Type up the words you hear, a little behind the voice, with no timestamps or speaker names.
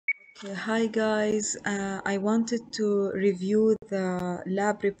Hi guys, I wanted to review the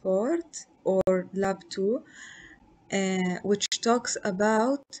lab report or lab 2, which talks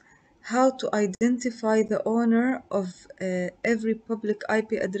about how to identify the owner of every public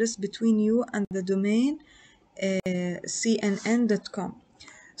IP address between you and the domain cnn.com.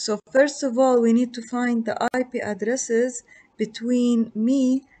 So first of all, we need to find the IP addresses between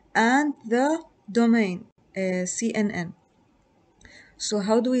me and the domain CNN. So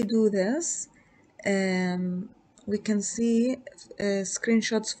how do we do this? We can see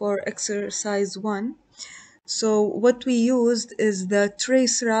screenshots for exercise 1. So what we used is the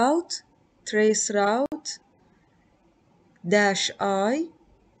traceroute -I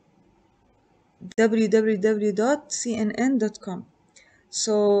www.cnn.com.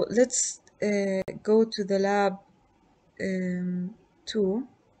 So let's go to the lab 2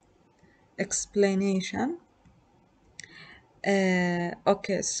 explanation.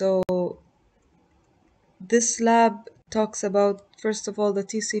 Okay, so this lab talks about, first of all, the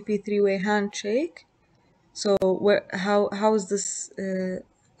TCP three-way handshake. So how is this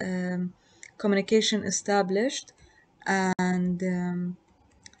communication established? And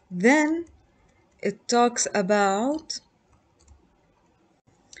then it talks about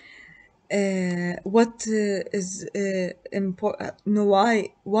what is important,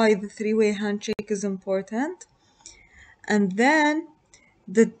 why the three-way handshake is important, and then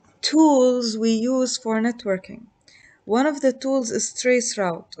the tools we use for networking. One of the tools is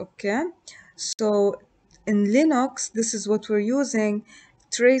Tracerout, okay? So in Linux, this is what we're using,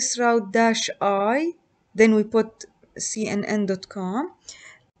 Traceroute-I, then we put cnn.com.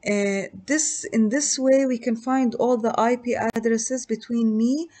 In this way, we can find all the IP addresses between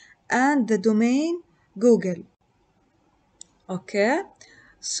me and the domain Google. Okay,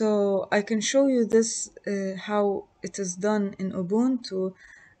 so I can show you this how it is done in Ubuntu,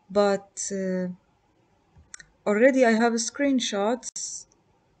 but already I have screenshots.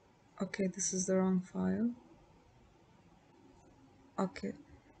 Okay, this is the wrong file. Okay,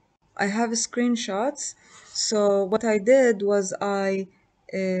 I have screenshots. So what I did was I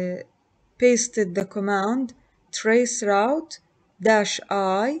pasted the command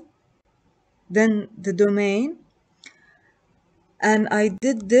traceroute-I, then the domain, and I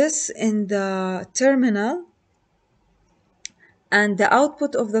did this in the terminal, and the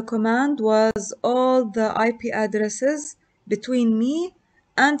output of the command was all the IP addresses between me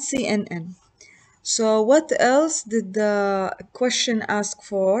and CNN. So what else did the question ask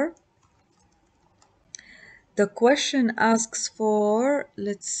for? The question asks for,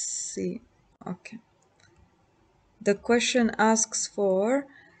 let's see, okay. The question asks for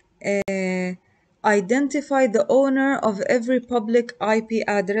identify the owner of every public IP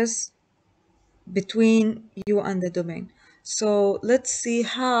address between you and the domain. So let's see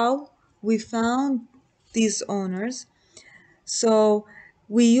how we found these owners. So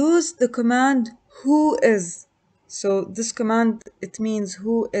we use the command WHOIS. So this command, it means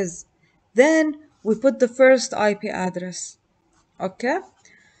who is. Then we put the first IP address. Okay?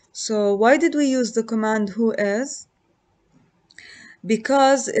 So why did we use the command WHOIS?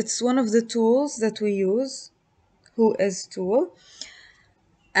 Because it's one of the tools that we use, WHOIS tool,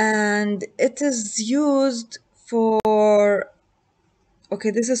 and it is used for, okay,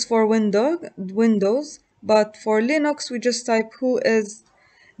 this is for Windows, but for Linux we just type WHOIS.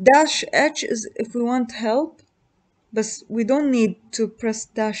 -H is if we want help, but we don't need to press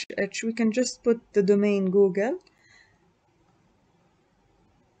 -H. We can just put the domain Google.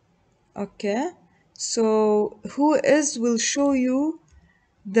 Okay, so WHOIS will show you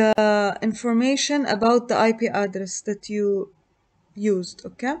the information about the IP address that you used,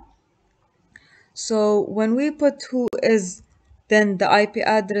 okay? So when we put WHOIS, then the IP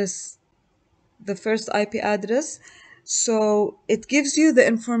address, the first IP address, so it gives you the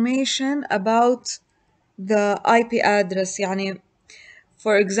information about the IP address. يعني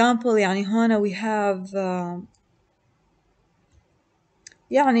for example يعني هنا we have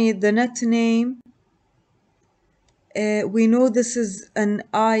يعني the net name, we know this is an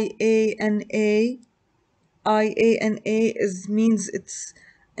IANA. IANA means it's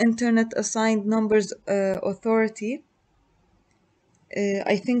Internet Assigned Numbers Authority.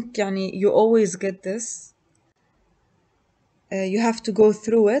 I think يعني you always get this. You have to go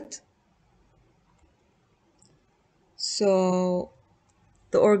through it. So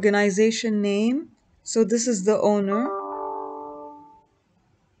the organization name. So this is the owner.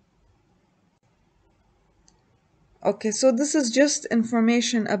 Okay, so this is just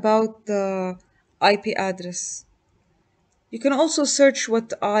information about the IP address. You can also search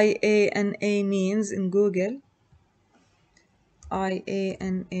what IANA means in Google.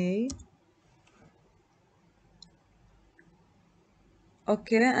 IANA.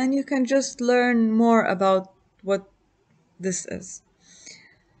 Okay, and you can just learn more about what this is.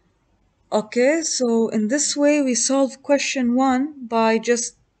 Okay, so in this way we solve question 1 by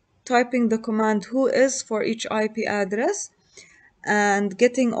just typing the command WHOIS for each IP address and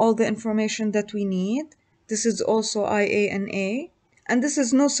getting all the information that we need. This is also IANA, and this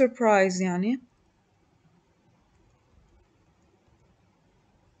is no surprise يعني.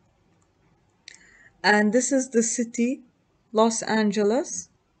 And this is the city, Los Angeles,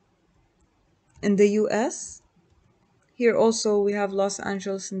 in the US. Here also we have Los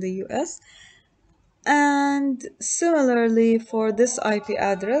Angeles in the US. And similarly for this IP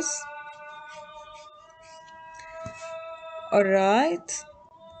address. All right.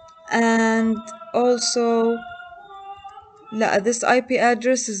 And also, this IP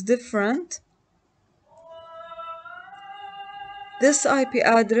address is different. This IP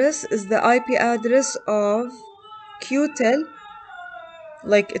address is the IP address of QTEL,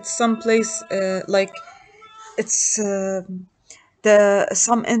 like it's someplace, like it's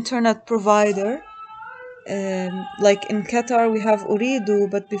some internet provider. Like in Qatar we have Ooredoo,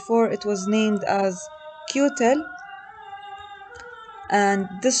 but before it was named as QTEL, and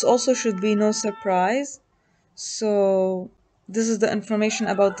this also should be no surprise. So this is the information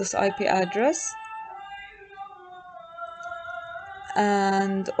about this IP address.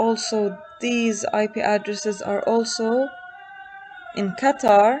 And also these IP addresses are also in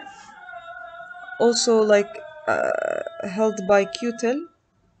Qatar, also like held by QTEL.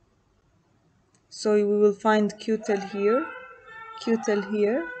 So we will find QTEL here, QTEL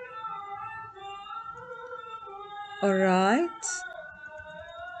here. All right.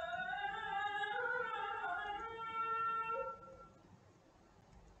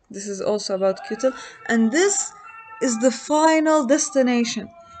 This is also about QTEL, and this is the final destination.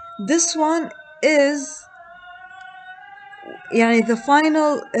 This one is يعني the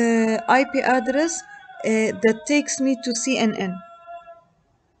final IP address that takes me to CNN.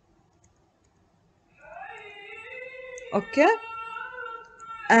 Okay,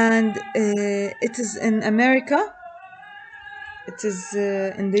 and it is in America. It is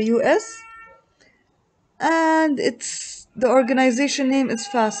in the US, and the organization name is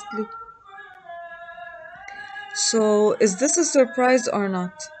Fastly. So is this a surprise or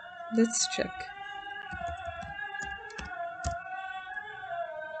not? Let's check.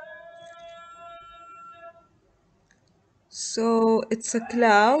 So it's a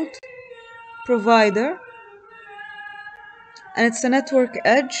cloud provider, and it's a network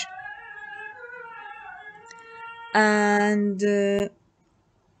edge, and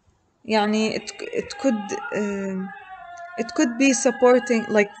يعني it could be supporting,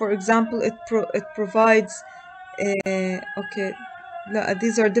 like for example it provides okay,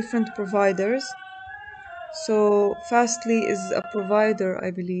 these are different providers. So Fastly is a provider,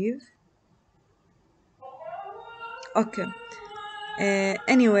 I believe. Okay.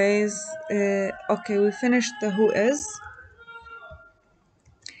 Anyways, okay, we finished the WHOIS.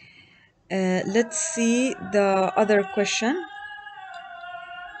 Let's see the other question.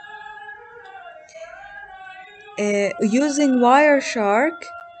 Using Wireshark,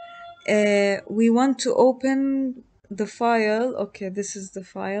 we want to open the file. Okay, this is the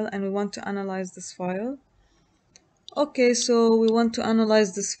file, and we want to analyze this file. Okay, so we want to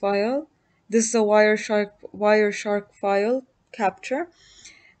analyze this file. This is a Wireshark file capture.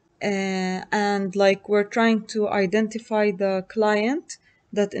 And like we're trying to identify the client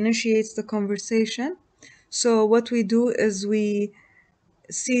that initiates the conversation. So what we do is we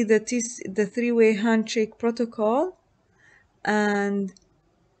see the three-way handshake protocol, and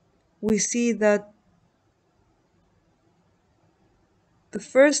we see that the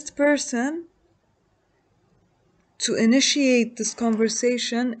first person to initiate this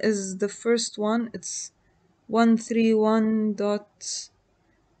conversation is the first one. It's 131 dot.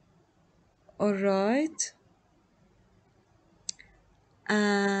 All right.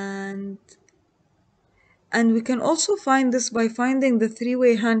 And we can also find this by finding the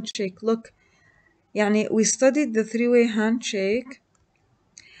three-way handshake. Look, يعني we studied the three-way handshake,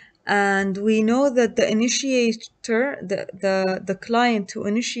 and we know that the initiator, the client who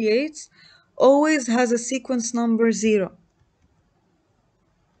initiates, always has a sequence number 0.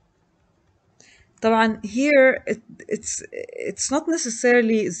 طبعا here it's not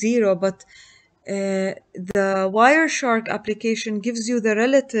necessarily 0, but the Wireshark application gives you the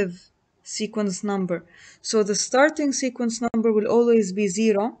relative sequence number. So the starting sequence number will always be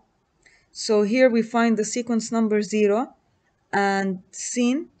 0. So here we find the sequence number 0 and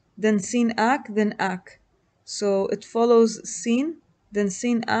seen, then seen ACK, then ACK. So it follows scene, then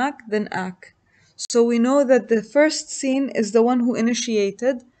scene ACK, then ACK. So we know that the first scene is the one who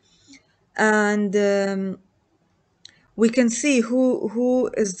initiated, and we can see who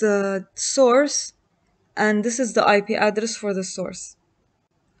is the source, and this is the IP address for the source.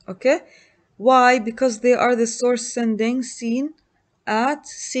 Okay? Why? Because they are the source sending scene at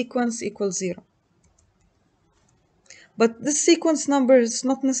sequence equals 0. But this sequence number is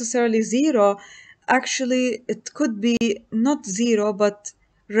not necessarily 0. Actually, it could be not 0, but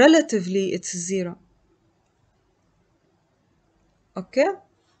relatively it's 0. Okay?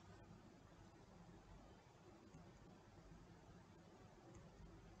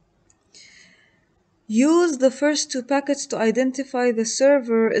 Use the first two packets to identify the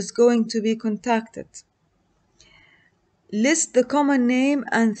server is going to be contacted. List the common name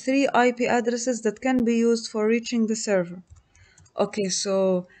and 3 IP addresses that can be used for reaching the server. Okay,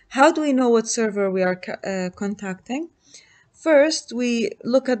 so how do we know what server we are contacting? First, we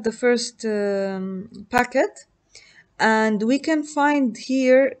look at the first packet, and we can find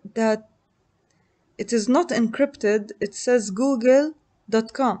here that it is not encrypted. It says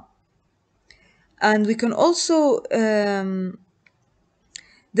google.com. And we can also,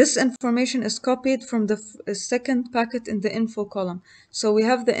 this information is copied from the second packet in the info column. So we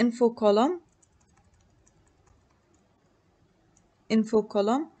have the info column.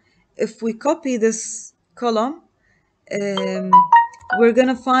 If we copy this column, we're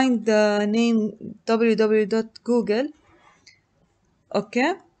gonna find the name www.google.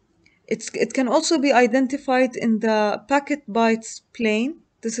 Okay, it can also be identified in the packet bytes plane.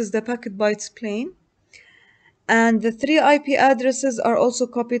 This is the packet bytes plane, and the 3 IP addresses are also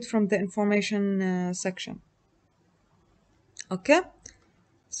copied from the information section. Okay,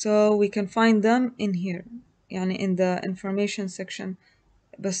 so we can find them in here, يعني in the information section,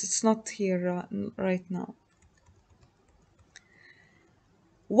 but it's not here right now.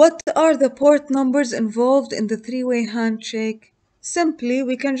 What are the port numbers involved in the three-way handshake? Simply,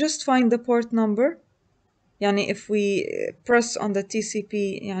 we can just find the port number. يعني if we press on the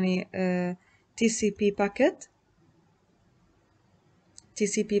TCP يعني TCP packet,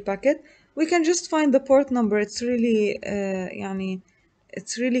 we can just find the port number. It's really يعني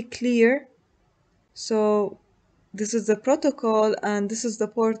it's really clear. So this is the protocol and this is the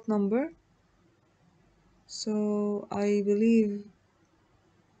port number. So I believe,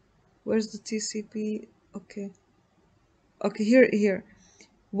 where's the TCP? Okay, here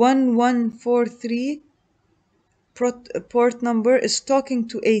 1143 port number is talking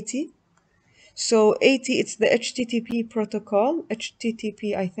to 80. So 80, it's the HTTP protocol,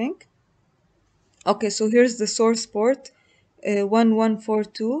 HTTP, I think. Okay, so here's the source port,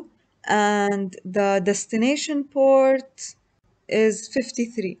 1142, and the destination port is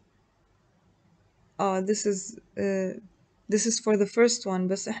 53. This is for the first one,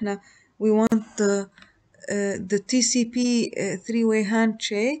 بس احنا we want the TCP three-way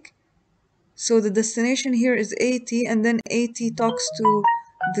handshake. So the destination here is 80, and then 80 talks to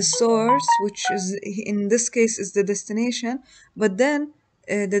the source, which is in this case is the destination, but then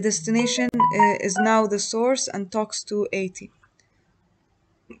the destination is now the source and talks to 80.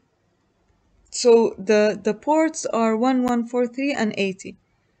 So the ports are 1143 and 80.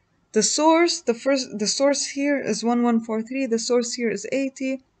 The source here is 1143, the source here is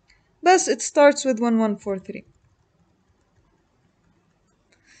 80, but it starts with 1143.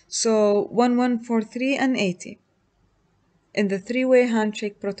 So 1143 and 80 in the three-way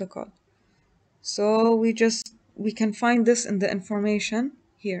handshake protocol. So we can find this in the information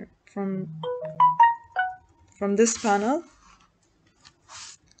here from this panel.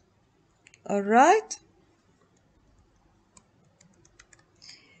 All right.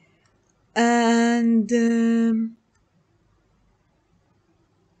 And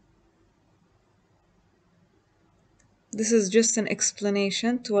this is just an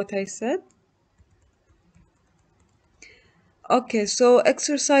explanation to what I said. Okay, so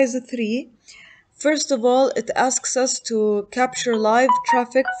exercise 3. First of all, it asks us to capture live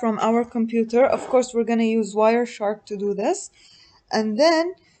traffic from our computer. Of course, we're going to use Wireshark to do this. And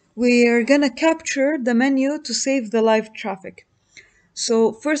then we're going to capture the menu to save the live traffic.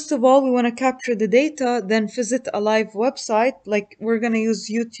 So first of all, we want to capture the data, then visit a live website, like we're going to use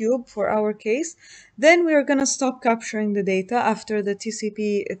YouTube for our case. Then we're going to stop capturing the data after the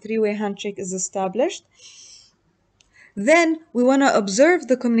TCP three-way handshake is established. Then we want to observe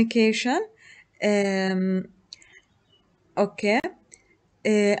the communication. Okay.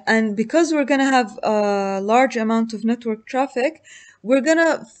 And because we're going to have a large amount of network traffic, we're going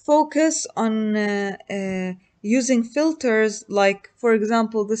to focus on using filters, like, for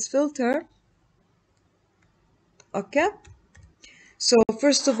example, this filter. Okay? So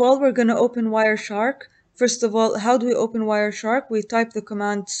first of all, we're gonna open Wireshark. First of all, how do we open Wireshark? We type the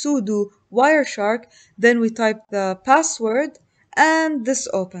command sudo Wireshark, then we type the password, and this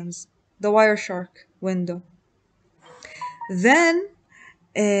opens the Wireshark window. Then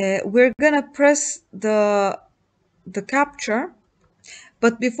we're gonna press the capture.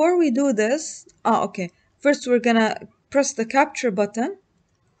 But before we do this, okay. First, we're gonna press the capture button.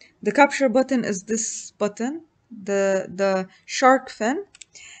 The capture button is this button, the shark fin.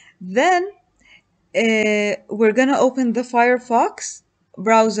 Then we're gonna open the Firefox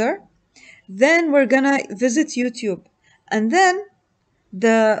browser. Then we're gonna visit YouTube, and then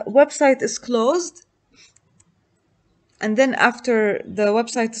the website is closed. And then after the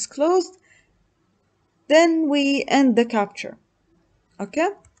website is closed, then we end the capture. Okay?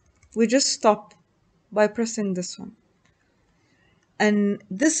 We just stop by pressing this one. And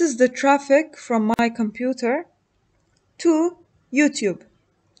this is the traffic from my computer to YouTube.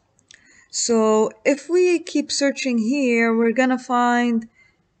 So if we keep searching here, we're gonna find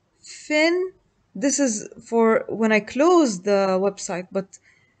Fin. This is for when I close the website, but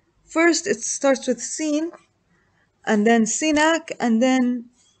first it starts with Scene, and then Sinak, and then,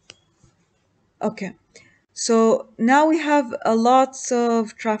 okay. So now we have a lots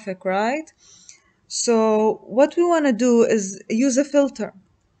of traffic, right? So what we want to do is use a filter,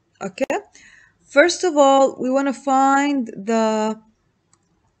 okay? First of all, we want to find the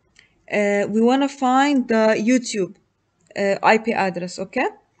YouTube IP address, okay?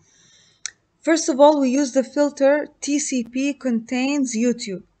 First of all, we use the filter TCP contains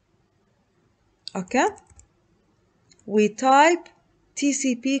YouTube, okay? We type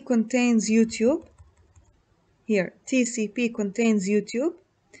TCP contains YouTube. Here, TCP contains YouTube.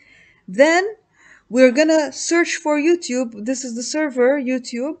 Then we're gonna search for YouTube. This is the server,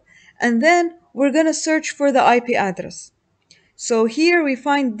 YouTube. And then we're gonna search for the IP address. So here we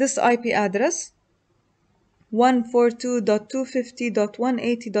find this IP address,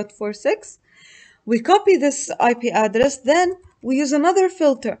 142.250.180.46. We copy this IP address, then we use another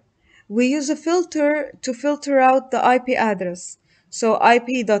filter. We use a filter to filter out the IP address. So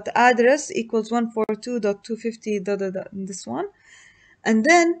IP.address equals 142.250, this one. And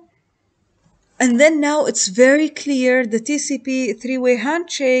then now it's very clear the TCP three-way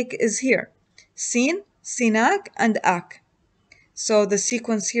handshake is here. Seen, Sinak, and AK. So the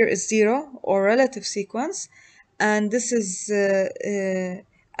sequence here is 0 or relative sequence. And this is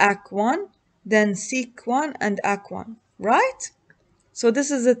AK1, then Seek1, and AK1, right? So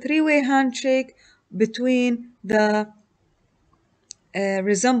this is a three-way handshake between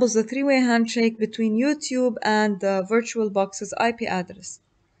resembles the three-way handshake between YouTube and the VirtualBox's IP address.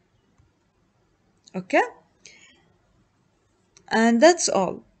 Okay? And that's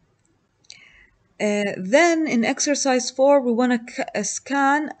all. Then in exercise 4, we want to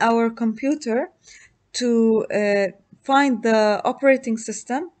scan our computer to find the operating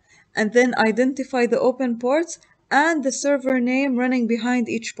system and then identify the open ports and the server name running behind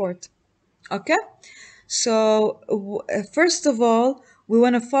each port. Okay? So first of all, we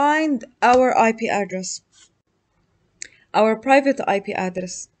want to find our IP address, our private IP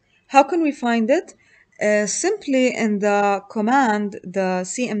address. How can we find it? Simply in the command, the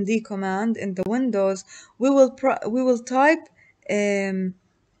cmd command in the Windows, we will type ipconfig.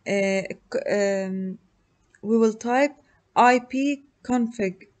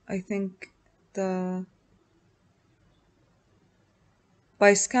 I think the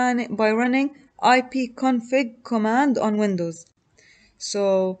by running ipconfig command on Windows.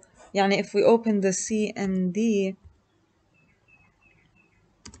 So if we open the cmd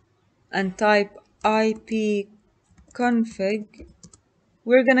and type ipconfig,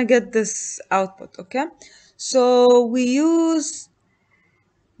 we're gonna get this output, okay? So we use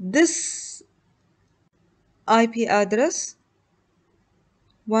this IP address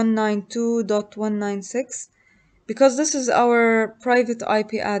 192.196 because this is our private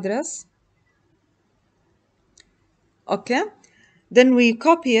IP address, okay? Then we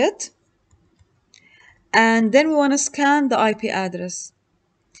copy it, and then we want to scan the IP address.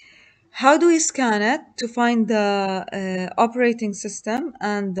 How do we scan it to find the operating system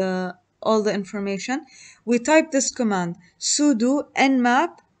and all the information? We type this command, sudo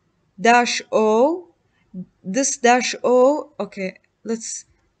nmap -o. This -o, okay, this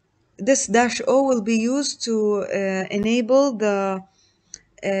 -o will be used to enable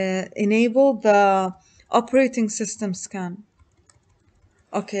the operating system scan.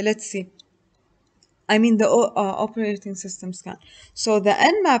 Okay, let's see. I mean the operating system scan. So the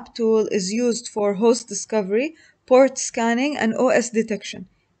NMAP tool is used for host discovery, port scanning, and OS detection.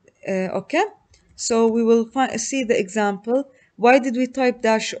 Okay? So we will see the example. Why did we type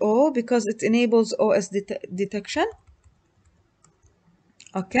 -O? Because it enables OS detection.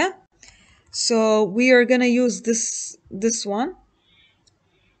 Okay. So we are gonna use this one.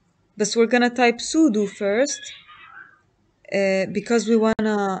 But we're gonna type sudo first because we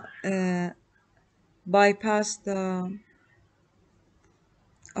wanna bypass the.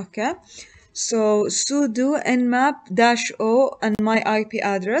 Okay. So sudo nmap -o and my IP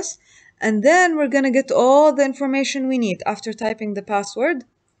address. And then we're gonna get all the information we need after typing the password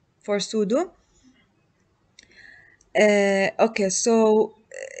for sudo. Okay, so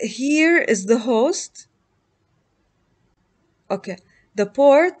here is the host. Okay, the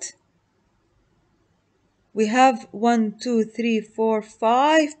port. We have 1, 2, 3, 4,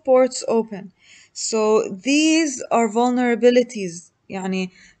 5 ports open. So these are vulnerabilities. Yani,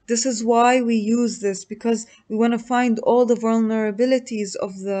 this is why we use this, because we want to find all the vulnerabilities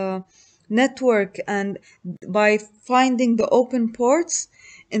of the network, and by finding the open ports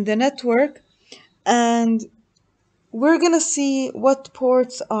in the network, and we're gonna see what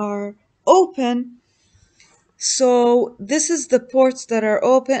ports are open. So this is the ports that are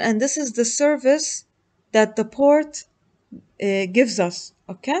open, and this is the service that the port gives us.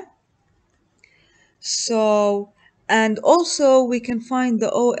 Okay. So, and also we can find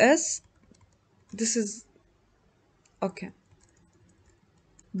the OS. This is okay.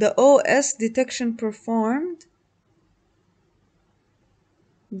 The OS detection performed.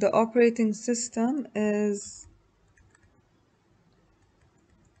 The operating system is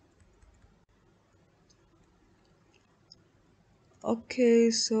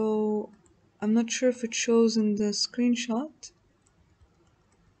okay. So I'm not sure if it shows in the screenshot.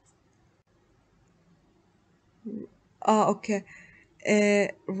 Okay.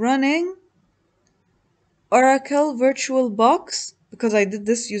 Running Oracle VirtualBox, because I did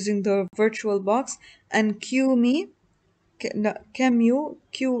this using the VirtualBox, and QEMU,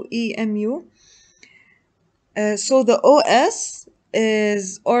 QEMU. So the OS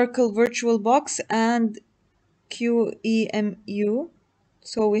is Oracle VirtualBox and QEMU.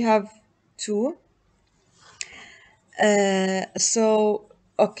 So we have two.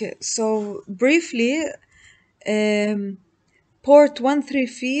 Okay, so briefly, port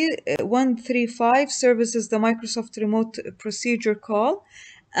 135 services the Microsoft Remote Procedure Call,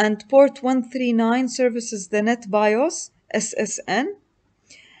 and port 139 services the NetBIOS SSN,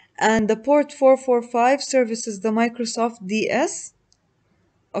 and the port 445 services the Microsoft DS.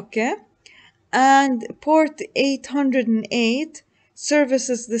 Okay, and port 808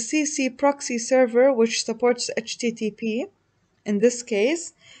 services the CC proxy server, which supports HTTP in this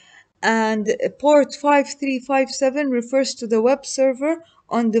case, and port 5357 refers to the web server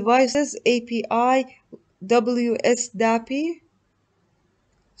on devices API WS DAPI.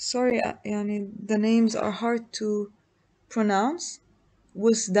 Sorry, yani the names are hard to pronounce.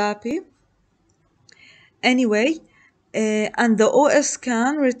 WS DAPI. Anyway, and the OS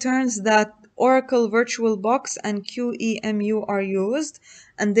scan returns that Oracle VirtualBox and QEMU are used,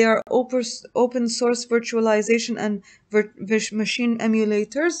 and they are open source virtualization and machine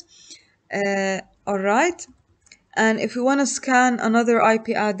emulators. All right. And if we want to scan another IP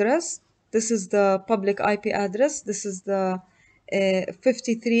address, this is the public IP address. This is the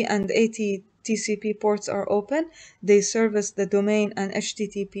 53 and 80 TCP ports are open. They service the domain and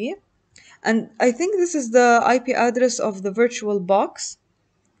HTTP. And I think this is the IP address of the VirtualBox.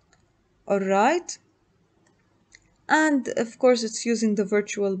 All right. And of course, it's using the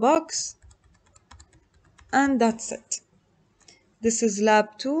VirtualBox. And that's it. This is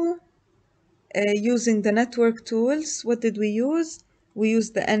lab 2. Using the network tools, what did we use? We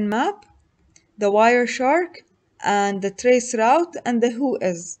used the NMAP, the Wireshark, and the Tracerout, and the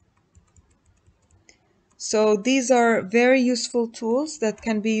WHOIS. So these are very useful tools that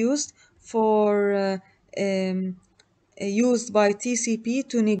can be used for used by TCP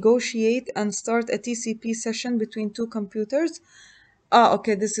to negotiate and start a TCP session between two computers.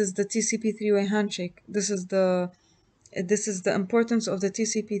 Okay, this is the TCP three-way handshake. This is the importance of the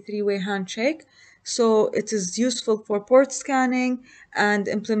TCP three-way handshake. So it is useful for port scanning and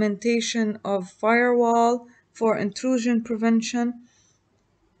implementation of firewall for intrusion prevention,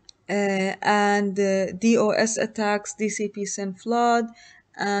 and DOS attacks, DCP SYN flood,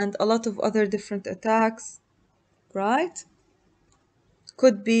 and a lot of other different attacks, right?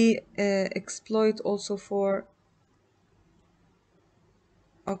 Could be exploit also for.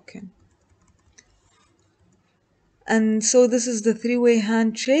 Okay. And so this is the three-way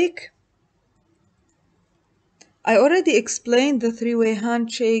handshake. I already explained the three-way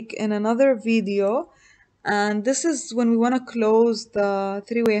handshake in another video, And this is when we want to close the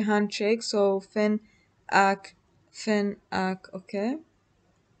three-way handshake. So fin, ac, okay?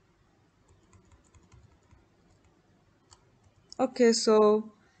 Okay,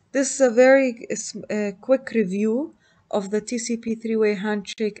 so this is a very quick review of the TCP three-way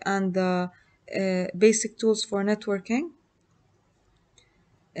handshake and the basic tools for networking.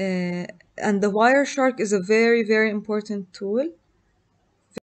 And the Wireshark is a very, very important tool.